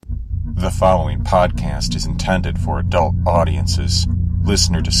The following podcast is intended for adult audiences.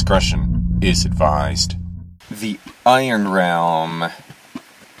 Listener discretion is advised. The Iron Realm,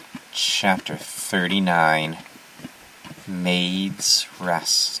 Chapter 39, Maid's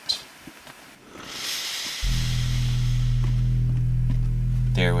Rest.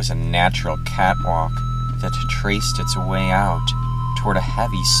 There was a natural catwalk that traced its way out toward a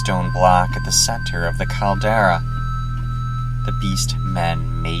heavy stone block at the center of the caldera. The beast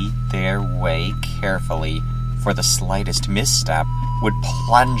men made their way carefully, for the slightest misstep would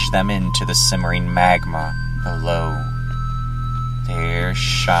plunge them into the simmering magma below. Their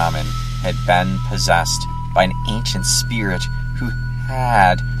shaman had been possessed by an ancient spirit who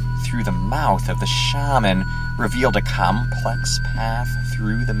had, through the mouth of the shaman, revealed a complex path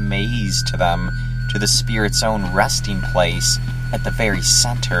through the maze to them, to the spirit's own resting place at the very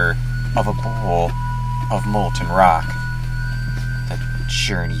center of a bowl of molten rock. The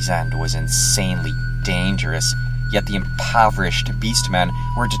journey's end was insanely dangerous, yet the impoverished beastmen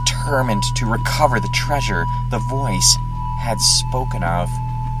were determined to recover the treasure the voice had spoken of.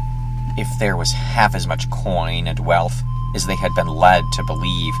 If there was half as much coin and wealth as they had been led to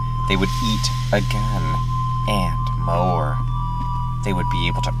believe, they would eat again and more. They would be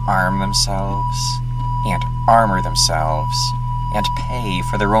able to arm themselves and armor themselves and pay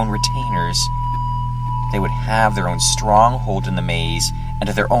for their own retainers. They would have their own stronghold in the maze, and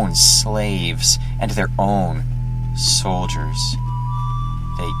their own slaves, and their own soldiers.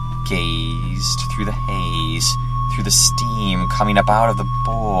 They gazed through the haze, through the steam coming up out of the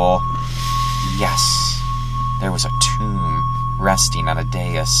bowl. Yes, there was a tomb resting on a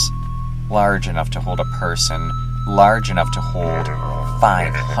dais, large enough to hold a person, large enough to hold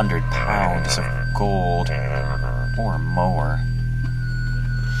 500 pounds of gold, or more.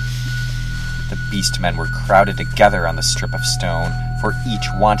 The beastmen were crowded together on the strip of stone, for each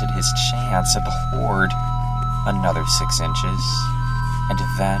wanted his chance at the hoard. Another 6 inches, and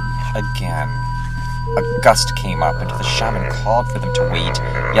then again. A gust came up, and the shaman called for them to wait,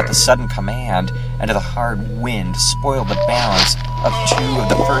 yet the sudden command and the hard wind spoiled the balance of 2 of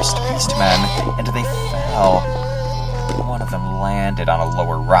the first beastmen, and they fell. One of them landed on a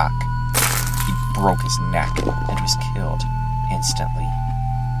lower rock. He broke his neck and was killed instantly.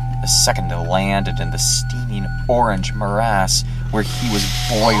 The second landed in the steaming orange morass, where he was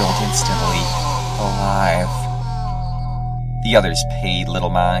boiled instantly, alive. The others paid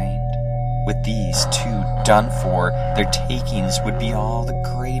little mind. With these 2 done for, their takings would be all the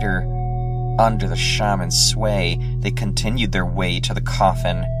greater. Under the shaman's sway, they continued their way to the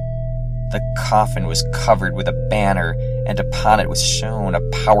coffin. The coffin was covered with a banner, and upon it was shown a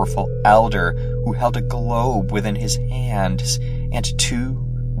powerful elder who held a globe within his hands, and 2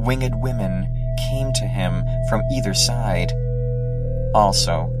 winged women came to him from either side.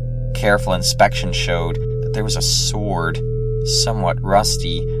 Also, careful inspection showed that there was a sword, somewhat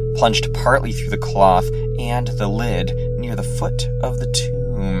rusty, plunged partly through the cloth and the lid near the foot of the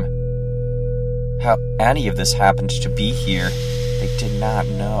tomb. How any of this happened to be here, they did not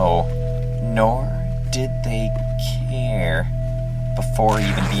know, nor did they care. Before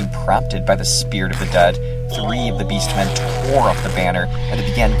even being prompted by the spirit of the dead, 3 of the beastmen tore up the banner and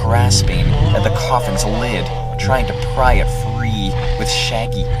began grasping at the coffin's lid, trying to pry it free with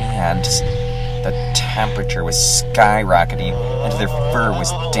shaggy hands. The temperature was skyrocketing, and their fur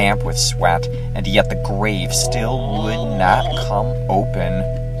was damp with sweat, and yet the grave still would not come open.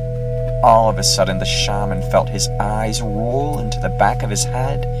 All of a sudden, the shaman felt his eyes roll into the back of his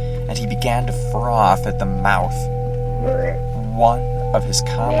head, and he began to froth at the mouth. One of his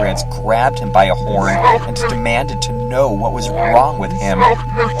comrades grabbed him by a horn and demanded to know what was wrong with him.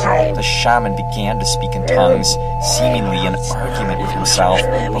 The shaman began to speak in tongues, seemingly in argument with himself,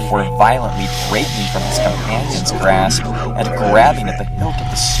 before violently breaking from his companion's grasp and grabbing at the hilt of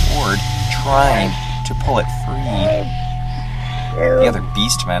the sword, trying to pull it free. The other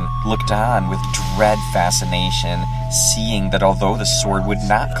beastmen looked on with dread fascination, seeing that although the sword would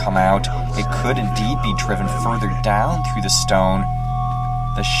not come out, it could indeed be driven further down through the stone.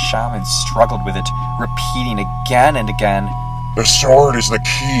 The shaman struggled with it, repeating again and again, "The sword is the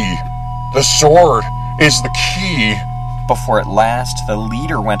key! The sword is the key!" Before at last the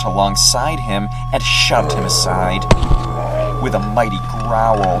leader went alongside him and shoved him aside. With a mighty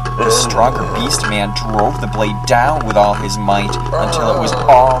growl, the stronger beast man drove the blade down with all his might until it was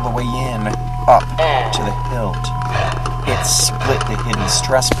all the way in, up to the hilt. It split the hidden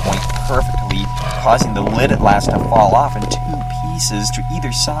stress point perfectly, causing the lid at last to fall off in 2 pieces to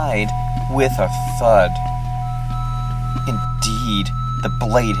either side with a thud. Indeed, the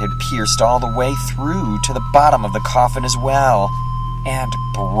blade had pierced all the way through to the bottom of the coffin as well. and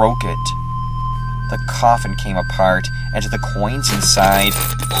broke it. The coffin came apart, and the coins inside,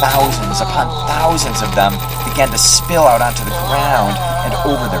 thousands upon thousands of them, began to spill out onto the ground and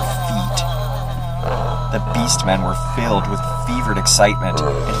over their feet. The beastmen were filled with fevered excitement,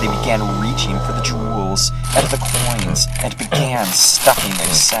 and they began reaching for the jewels and the coins and began stuffing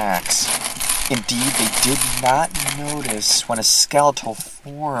their sacks. Indeed, they did not notice when a skeletal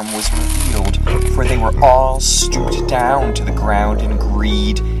form was revealed, for they were all stooped down to the ground in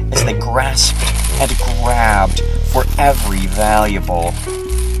greed as they grasped and grabbed for every valuable.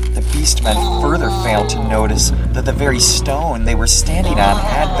 The beastmen further failed to notice that the very stone they were standing on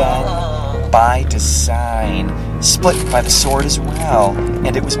had been, by design, split by the sword as well,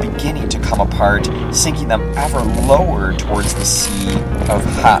 and it was beginning to come apart, sinking them ever lower towards the sea of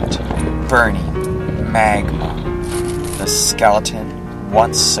hot, burning magma. The skeleton,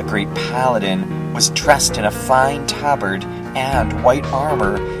 once a great paladin, was dressed in a fine tabard and white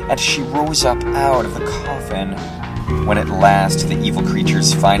armor, and she rose up out of the coffin. When at last the evil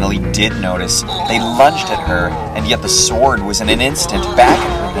creatures finally did notice, they lunged at her, and yet the sword was in an instant back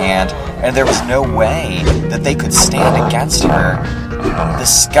in her hand, and there was no way that they could stand against her. The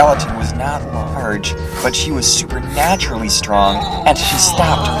skeleton was not large, but she was supernaturally strong, and she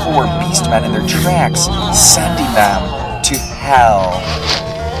stopped 4 beastmen in their tracks, sending them to hell.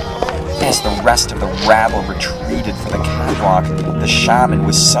 As the rest of the rabble retreated for the catwalk, the shaman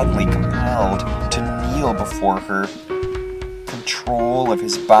was suddenly compelled to kneel before her. Control of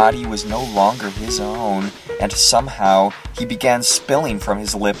his body was no longer his own, and somehow he began spilling from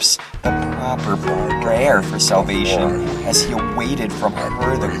his lips the proper prayer for salvation as he awaited from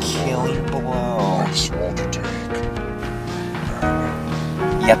her the killing blow.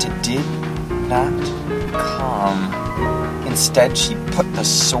 Yet it did not come. Instead, she put the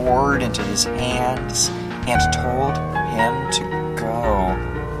sword into his hands and told him to go.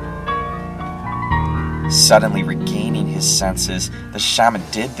 Suddenly regaining his senses, the shaman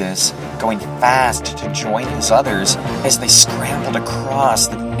did this, going fast to join his others as they scrambled across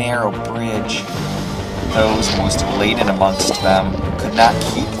the narrow bridge. Those most laden amongst them could not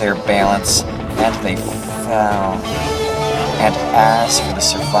keep their balance, and they fell. And as for the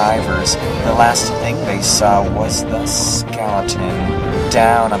survivors, the last thing they saw was the skeleton,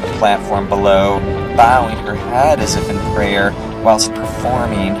 down on the platform below, bowing her head as if in prayer, whilst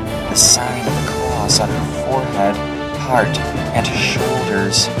performing the sign of the cross on her forehead, heart, and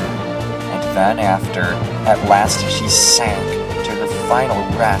shoulders. And then after, at last she sank to her final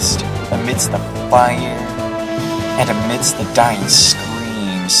rest amidst the fire and amidst the dying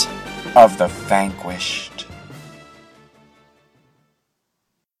screams of the vanquished.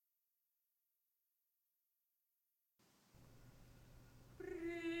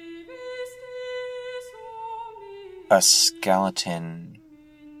 A skeleton.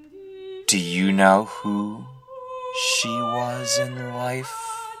 Do you know who she was in life?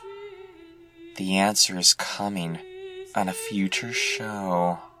 The answer is coming on a future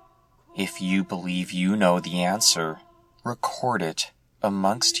show. If you believe you know the answer, record it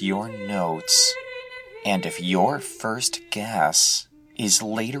amongst your notes. And if your first guess is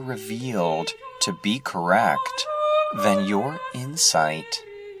later revealed to be correct, then your insight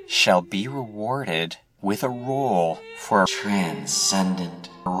shall be rewarded with a roll for a transcendent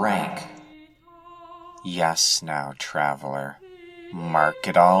rank. Yes, now, traveler, mark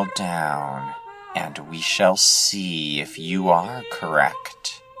it all down, and we shall see if you are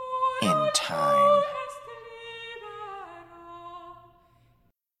correct in time.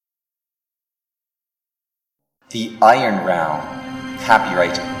 The Iron Realm,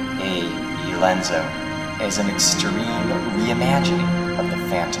 copyright A. Lenzo, is an extreme reimagining of the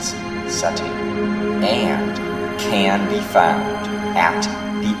fantasy setting, and can be found at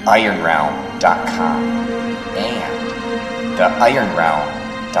theironrealm.com and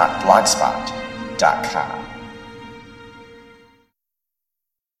theironrealm.blogspot.com.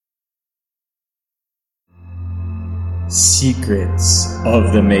 Secrets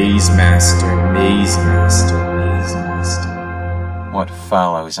of the Maze Master. What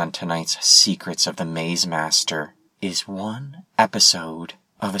follows on tonight's Secrets of the Maze Master is one episode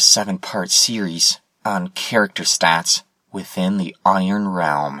of a 7-part series on character stats within the Iron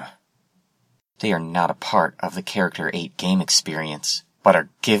Realm. They are not a part of the Character 8 game experience, but are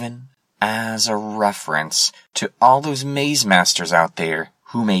given as a reference to all those Maze Masters out there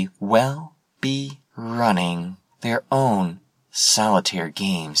who may well be running their own solitaire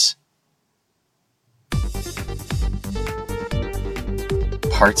games.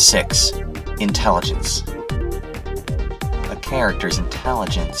 Part 6. Intelligence. A character's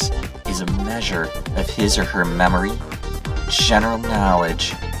intelligence is a measure of his or her memory, general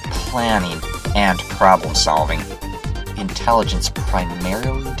knowledge, planning, and problem-solving. Intelligence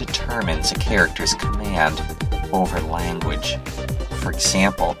primarily determines a character's command over language. For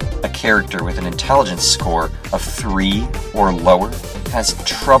example, a character with an intelligence score of 3 or lower has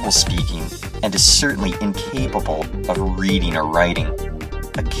trouble speaking and is certainly incapable of reading or writing.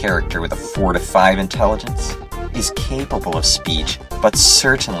 A character with a 4 to 5 intelligence is capable of speech, but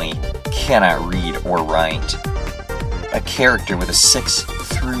certainly cannot read or write. A character with a 6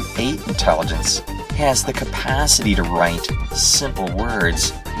 through 8 intelligence has the capacity to write simple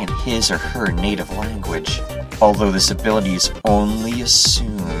words in his or her native language, although this ability is only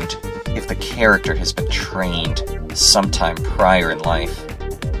assumed if the character has been trained sometime prior in life.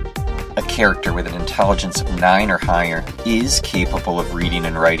 A character with an intelligence of 9 or higher is capable of reading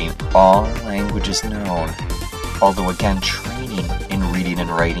and writing all languages known, although again training in reading and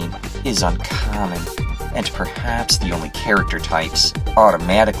writing is uncommon, and perhaps the only character types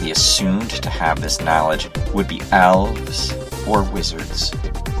automatically assumed to have this knowledge would be elves or wizards.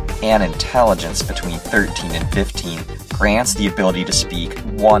 An intelligence between 13 and 15 grants the ability to speak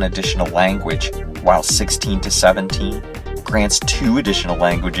 1 additional language, while 16 to 17 grants 2 additional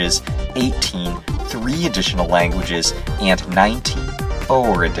languages, 18 3 additional languages, and 19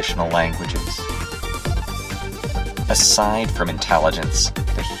 4 additional languages. Aside from intelligence,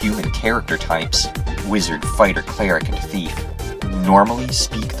 the human character types, wizard, fighter, cleric, and thief, normally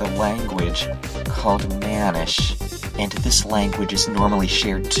speak the language called Mannish, and this language is normally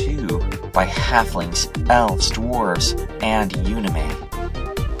shared too by halflings, elves, dwarves, and Unime.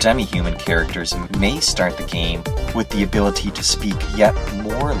 Demi-human characters may start the game with the ability to speak yet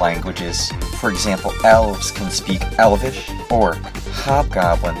more languages. For example, elves can speak Elvish, Orc,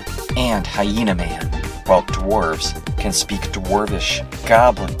 Hobgoblin, and Hyena Man, while dwarves can speak Dwarvish,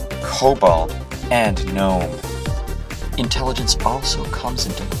 Goblin, Kobold, and Gnome. Intelligence also comes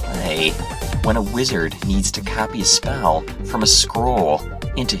into play when a wizard needs to copy a spell from a scroll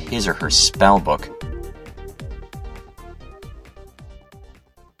into his or her spellbook.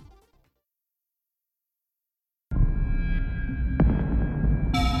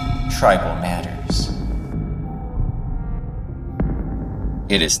 Tribal matters.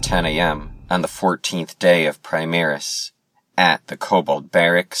 It is 10 a.m. on the 14th day of Primaris, at the Kobold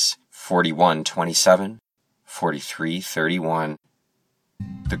Barracks, 4127, 4331.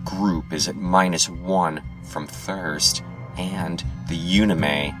 The group is at -1 from thirst, and the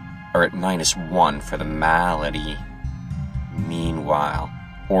Unime are at -1 for the malady. Meanwhile,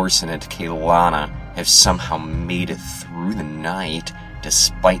 Orson and Kaylana have somehow made it through the night,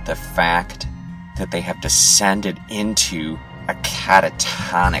 despite the fact that they have descended into a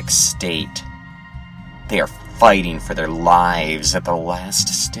catatonic state. They are fighting for their lives at the last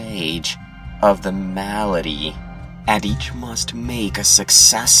stage of the malady, and each must make a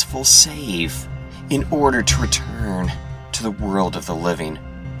successful save in order to return to the world of the living.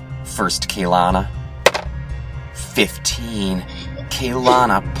 First, Kaylana. 15.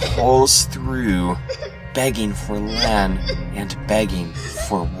 Kaylana pulls through, begging for Len and begging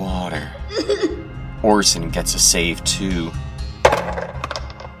for water. Orson gets a save too.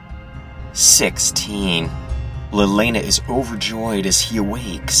 16. Lelena is overjoyed as he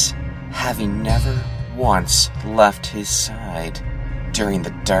awakes, having never once left his side during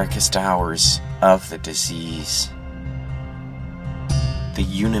the darkest hours of the disease. The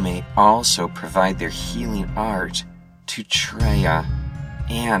Unime also provide their healing art to Treya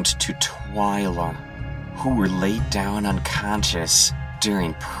and to Twyla, who were laid down unconscious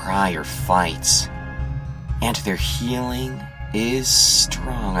during prior fights, and their healing is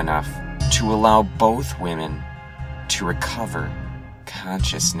strong enough to allow both women to recover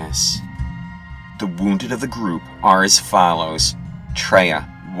consciousness. The wounded of the group are as follows: Treya,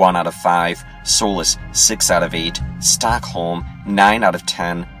 1 out of 5, Solus, 6 out of 8, Stockholm, 9 out of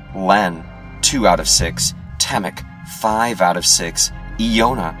 10, Len, 2 out of 6, Temek, 5 out of 6,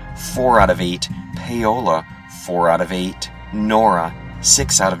 Iona, 4 out of 8, Paola, 4 out of 8, Nora,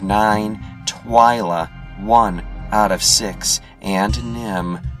 6 out of 9, Twyla, 1 out of 6, and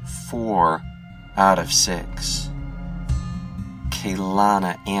Nim, 4 out of 6.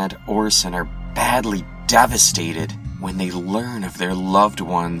 Kaylana and Orson are badly devastated when they learn of their loved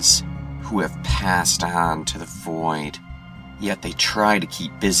ones who have passed on to the void. Yet they try to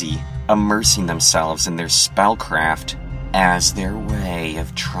keep busy, immersing themselves in their spellcraft as their way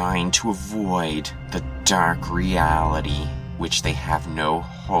of trying to avoid the dark reality which they have no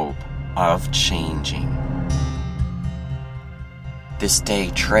hope of changing. This day,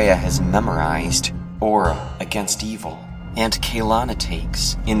 Treya has memorized Aura Against Evil, and Kaylana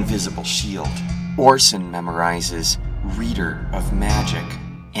takes Invisible Shield. Orson memorizes reader of magic,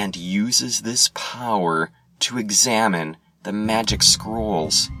 and uses this power to examine the magic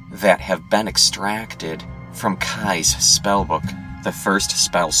scrolls that have been extracted from Kai's spellbook. The first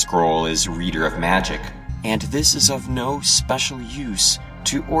spell scroll is Reader of Magic, and this is of no special use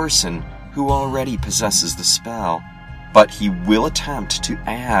to Orson, who already possesses the spell, but he will attempt to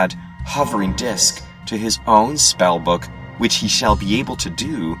add Hovering Disc to his own spellbook, which he shall be able to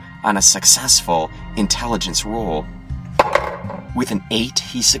do on a successful intelligence roll. With an 8,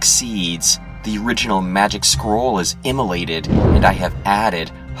 he succeeds. The original magic scroll is immolated, and I have added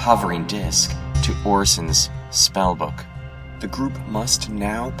Hovering Disc to Orson's spellbook. The group must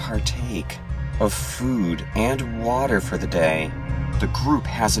now partake of food and water for the day. The group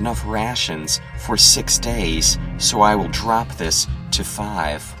has enough rations for 6 days, so I will drop this to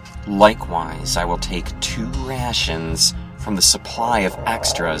 5. Likewise, I will take 2 rations from the supply of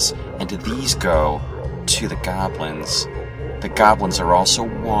extras, and these go to the goblins. The goblins are also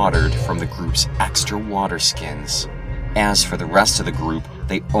watered from the group's extra water skins. As for the rest of the group,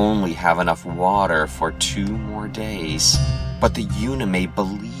 they only have enough water for 2 more days. But the Unime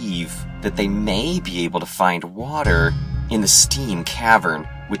believe that they may be able to find water in the steam cavern,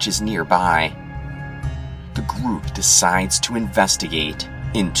 which is nearby. The group decides to investigate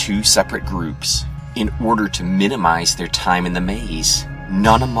in 2 separate groups in order to minimize their time in the maze.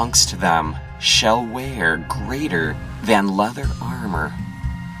 None amongst them shall wear greater than leather armor.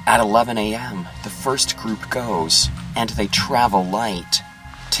 At 11 a.m., the first group goes, and they travel light,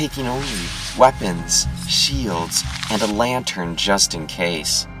 taking only weapons, shields, and a lantern just in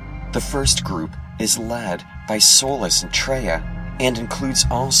case. The first group is led by Solus and Treya, and includes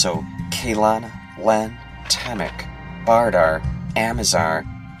also Kaelana, Len, Temek, Bardar, Amazar,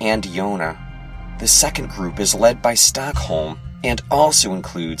 and Yona. The second group is led by Stockholm, and also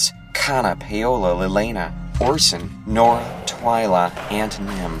includes Kana, Paola, Lilena, Orson, Nora, Twyla, and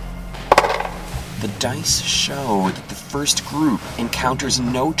Nim. The dice show that the first group encounters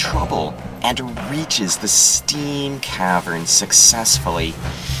no trouble and reaches the steam cavern successfully.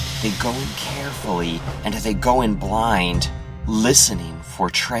 They go in carefully, and they go in blind, listening for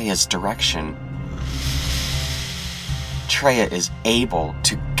Treya's direction. Treya is able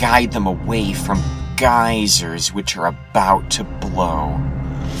to guide them away from geysers which are about to blow,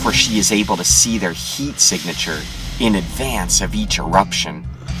 for she is able to see their heat signature in advance of each eruption.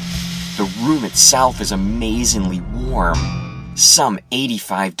 The room itself is amazingly warm, some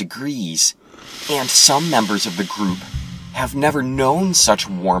 85 degrees, and some members of the group have never known such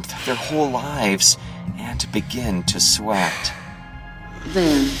warmth their whole lives and begin to sweat.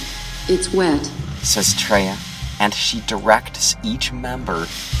 There, it's wet, says Treya, and she directs each member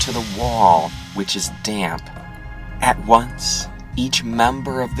to the wall, which is damp. At once, each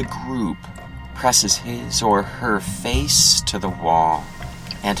member of the group presses his or her face to the wall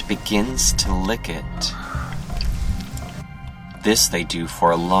and begins to lick it. This they do for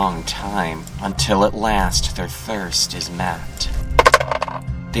a long time, until at last their thirst is met.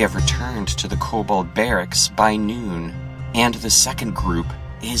 They have returned to the Kobold Barracks by noon, and the second group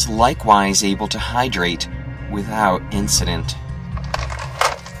is likewise able to hydrate without incident.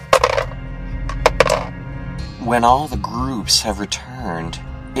 When all the groups have returned,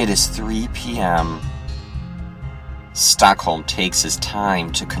 it is 3 p.m. Stockholm takes his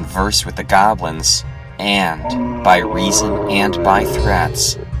time to converse with the goblins, and, by reason and by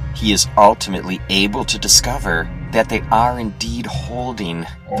threats, he is ultimately able to discover that they are indeed holding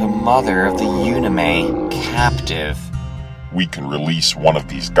the mother of the Unime captive. We can release one of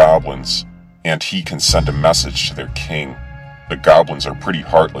these goblins, and he can send a message to their king. The goblins are pretty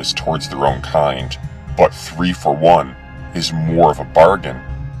heartless towards their own kind, but 3 for 1 is more of a bargain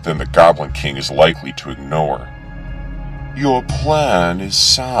than the Goblin King is likely to ignore. Your plan is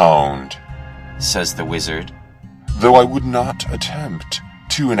sound, says the wizard, though I would not attempt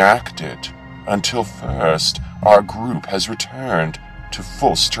to enact it until first our group has returned to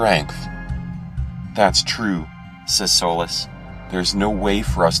full strength. That's true, says Solus. There's no way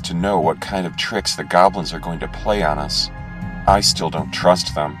for us to know what kind of tricks the goblins are going to play on us. I still don't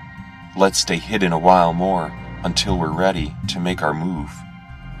trust them. Let's stay hidden a while more until we're ready to make our move.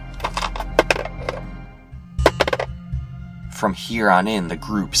 From here on in, the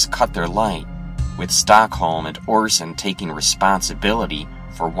groups cut their light, with Stockholm and Orson taking responsibility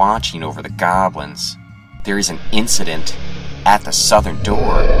for watching over the goblins. There is an incident at the southern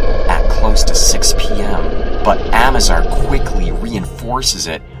door at close to 6 p.m., but Amazar quickly reinforces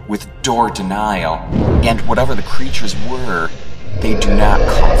it with door denial, and whatever the creatures were, they do not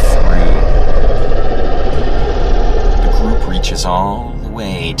come through. The group reaches all the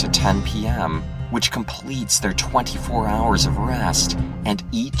way to 10 p.m., which completes their 24 hours of rest, and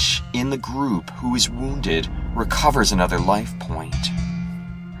each in the group who is wounded recovers another life point.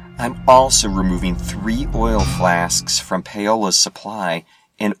 I'm also removing 3 oil flasks from Paola's supply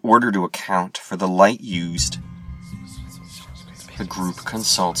in order to account for the light used. The group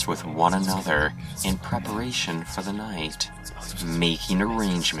consults with one another in preparation for the night, making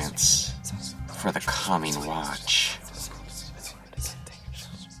arrangements for the coming watch.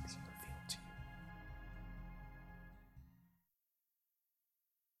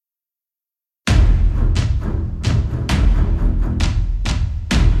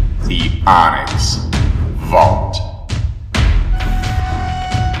 The Onyx Vault.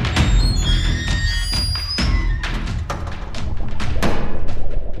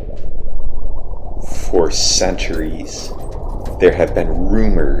 For centuries, there have been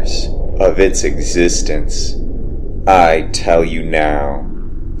rumors of its existence. I tell you now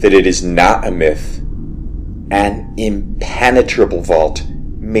that it is not a myth. An impenetrable vault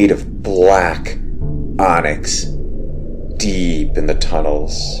made of black onyx, deep in the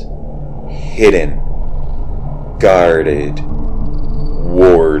tunnels, hidden, guarded,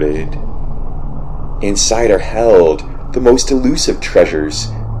 warded. Inside are held the most elusive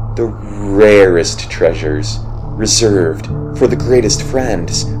treasures, the rarest treasures, reserved for the greatest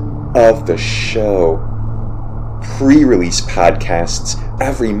friends of the show. Pre-release podcasts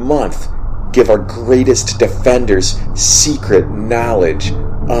every month give our greatest defenders secret knowledge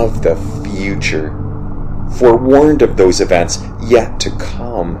of the future, forewarned of those events yet to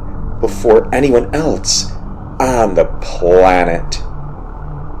come before anyone else on the planet.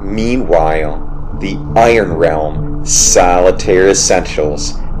 Meanwhile, the Iron Realm Solitaire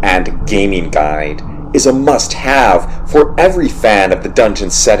Essentials and Gaming Guide is a must-have for every fan of the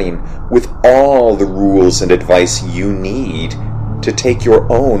dungeon setting, with all the rules and advice you need to take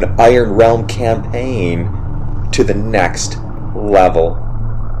your own Iron Realm campaign to the next level.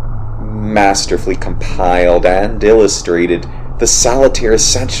 Masterfully compiled and illustrated, the Solitaire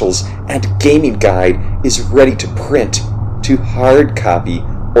Essentials and Gaming Guide is ready to print, to hard copy,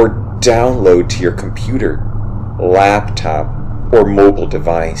 or download to your computer, laptop, or mobile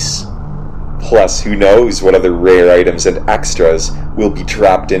device. Plus, who knows what other rare items and extras will be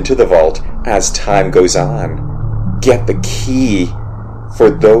dropped into the vault as time goes on. Get the key for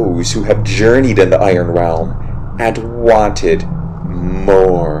those who have journeyed in the Iron Realm and wanted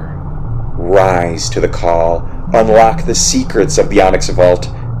more. Rise to the call. Unlock the secrets of the Onyx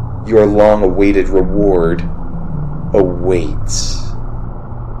Vault. Your long-awaited reward awaits.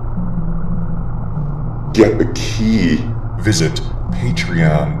 Get the key. Visit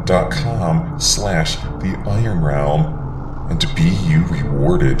patreon.com/theironrealm and be you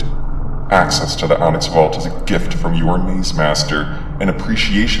rewarded. Access to the Onyx Vault is a gift from your Maze Master, an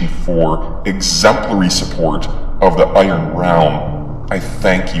appreciation for exemplary support of the Iron Realm. I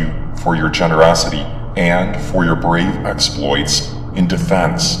thank you for your generosity and for your brave exploits in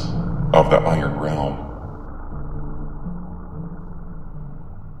defense of the Iron Realm.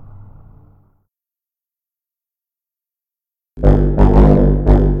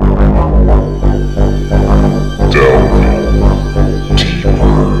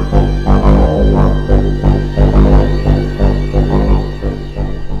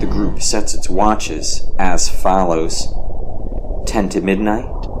 The group sets its watches as follows: 10 to midnight,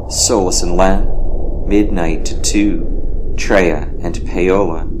 Solus and Len; midnight to 2, Treya and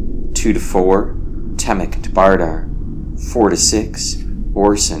Paola; 2 to 4, Temek and Bardar; 4 to 6,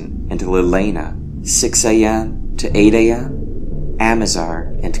 Orson and Lilena; 6 a.m. to 8 a.m.,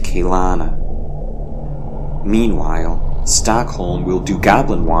 Amazar and Kaylana. Meanwhile, Stockholm will do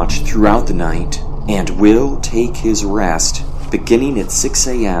Goblin Watch throughout the night and will take his rest beginning at 6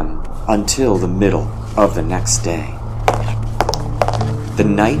 a.m. until the middle of the next day. The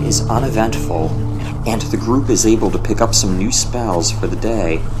night is uneventful, and the group is able to pick up some new spells for the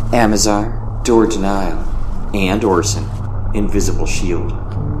day: Amazar, Door Denial, and Orson, Invisible Shield.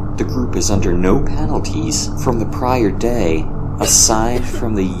 The group is under no penalties from the prior day, aside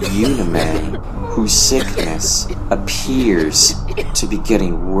from the Unime, whose sickness appears to be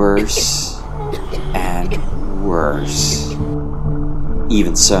getting worse and worse.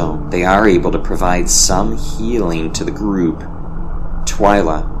 Even so, they are able to provide some healing to the group.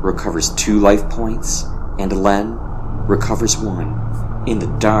 Twyla recovers 2 life points, and Len recovers 1. In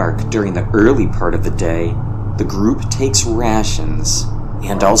the dark, during the early part of the day, the group takes rations,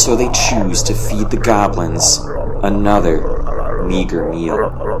 and also they choose to feed the goblins another meager meal.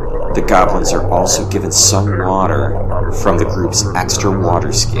 The goblins are also given some water from the group's extra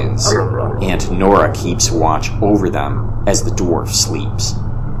water skins, and Nora keeps watch over them as the dwarf sleeps.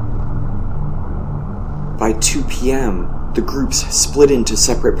 by 2 p.m., the groups split into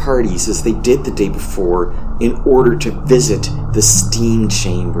separate parties as they did the day before in order to visit the steam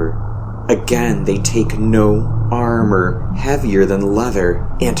chamber. Again, they take no armor heavier than leather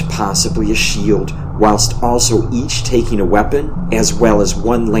and possibly a shield, whilst also each taking a weapon as well as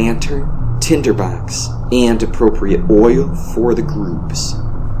one lantern, tinderbox, and appropriate oil for the groups.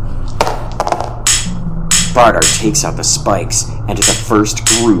 Bardar takes out the spikes, and the first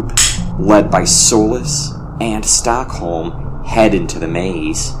group, led by Solus and Stockholm, head into the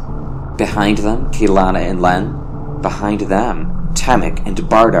maze. Behind them, Kaylana and Len. Behind them, Temek and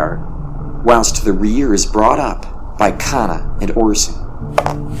Bardar, whilst the rear is brought up by Kana and Orson.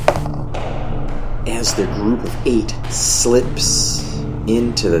 As their group of 8 slips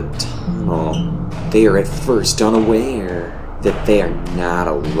into the tunnel, they are at first unaware that they are not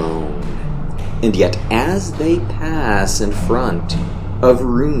alone. And yet, as they pass in front of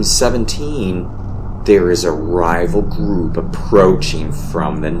room 17, there is a rival group approaching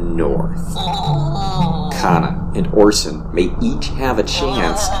from the north. Kana and Orson may each have a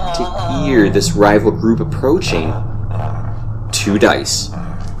chance to hear this rival group approaching. 2 dice.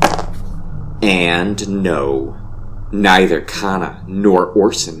 And no, neither Kana nor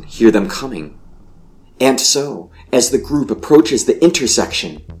Orson hear them coming. And so, as the group approaches the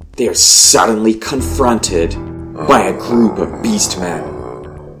intersection, they are suddenly confronted by a group of beastmen.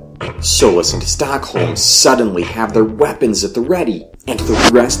 Solus and Stockholm suddenly have their weapons at the ready, and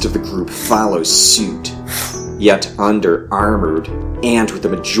the rest of the group follows suit. Yet under-armored, and with the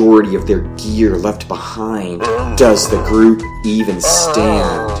majority of their gear left behind, does the group even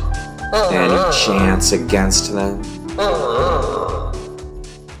stand any chance against them?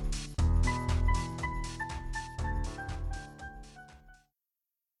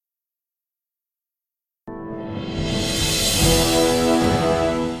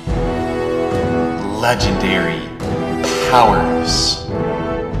 Legendary powers.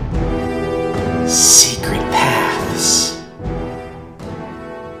 Secret paths.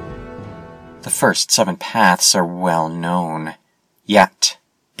 The first 7 paths are well known, yet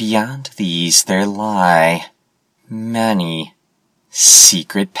beyond these there lie many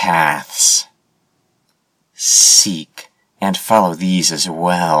secret paths. Seek and follow these as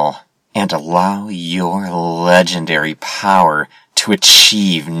well, and allow your legendary power to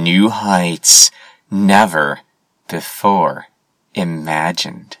achieve new heights never before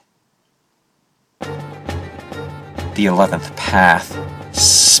imagined. The 11th path,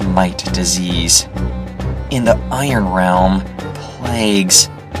 Smite Disease. In the Iron Realm, plagues,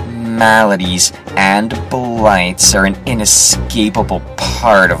 maladies, and blights are an inescapable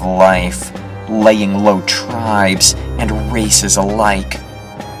part of life, laying low tribes and races alike.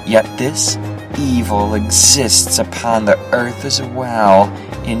 Yet this evil exists upon the earth as well,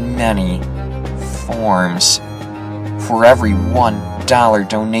 in many forms. For every $1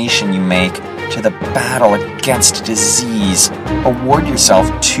 donation you make to the battle against disease, award yourself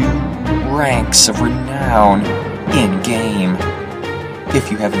 2 ranks of renown in-game.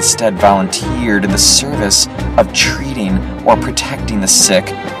 If you have instead volunteered in the service of treating or protecting the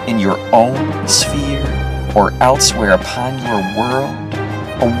sick in your own sphere or elsewhere upon your world,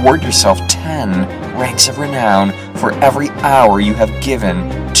 award yourself 10 ranks of renown for every hour you have given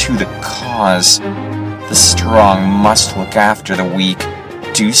to the cause. The strong must look after the weak.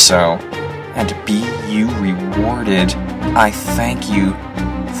 Do so, and be you rewarded. I thank you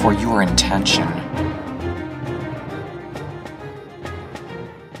for your intention.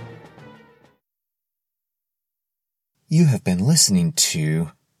 You have been listening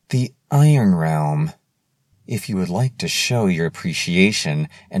to The Iron Realm. If you would like to show your appreciation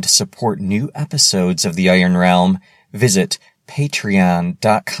and to support new episodes of The Iron Realm, visit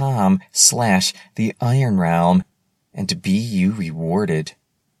patreon.com/The Iron Realm and be you rewarded.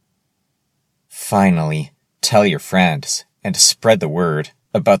 Finally, tell your friends and spread the word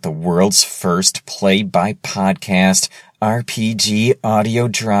about the world's first play-by-podcast RPG audio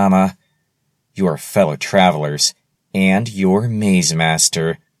drama. Your fellow travelers and your Maze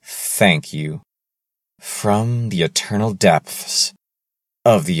Master thank you. From the eternal depths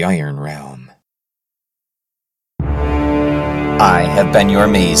of the Iron Realm. I have been your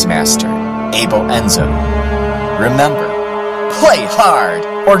Maze Master, Abel Enzo. Remember, play hard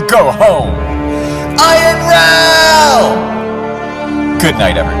or go home. Iron Realm! Good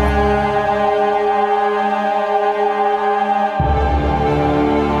night, everyone.